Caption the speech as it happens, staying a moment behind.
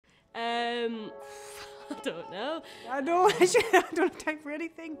don't know. I know, I don't have time for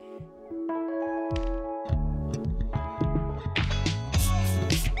anything.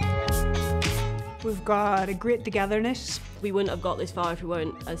 We've got a great togetherness. We wouldn't have got this far if we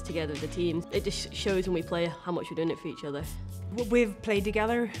weren't as together as a team. It just shows when we play how much we're doing it for each other. We've played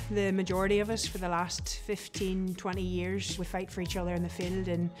together, the majority of us, for the last 15, 20 years. We fight for each other in the field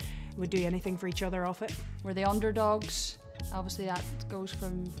and we do anything for each other off it. We're the underdogs. Obviously that goes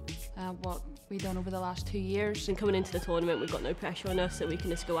from what we've done over the last 2 years. And coming into the tournament, we've got no pressure on us, so we can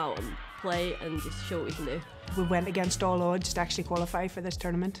just go out and play and just show what we can do. We went against all odds to actually qualify for this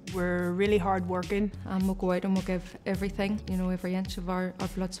tournament. We're really hard working. And we'll go out and we'll give everything, you know, every inch of our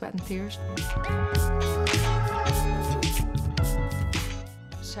blood, sweat and tears.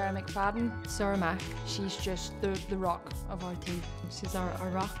 Sarah McFadden. Sarah Mac. She's just the rock of our team. She's our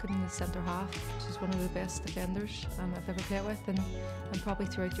rock in the centre half. She's one of the best defenders I've ever played with and probably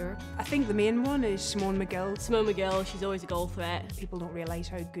throughout Europe. I think the main one is Simone McGill. Simone McGill, she's always a goal threat. People don't realise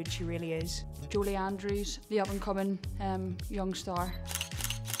how good she really is. Jolie Andrews, the up-and-coming young star.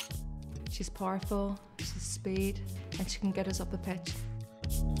 She's powerful, she's speed, and she can get us up the pitch.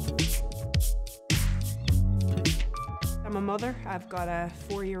 I'm a mother. I've got a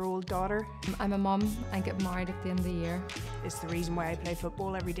 4-year-old daughter. I'm a mum and get married at the end of the year. It's the reason why I play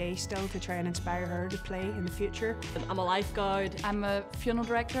football every day still, to try and inspire her to play in the future. I'm a lifeguard. I'm a funeral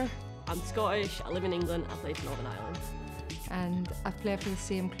director. I'm Scottish, I live in England, I play for Northern Ireland. And I've played for the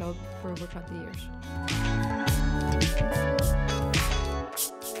same club for over 20 years.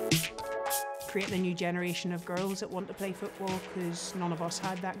 Creating a new generation of girls that want to play football, because none of us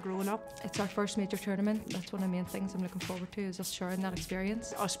had that growing up. It's our first major tournament. That's one of the main things I'm looking forward to, is us sharing that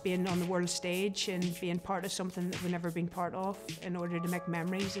experience. Us being on the world stage and being part of something that we've never been part of in order to make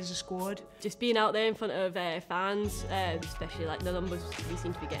memories as a squad. Just being out there in front of fans, especially like the numbers we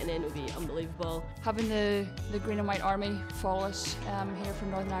seem to be getting in, would be unbelievable. Having the Green and White Army follow us here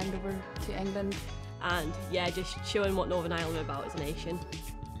from Northern Ireland over to England. And yeah, just showing what Northern Ireland are about as a nation.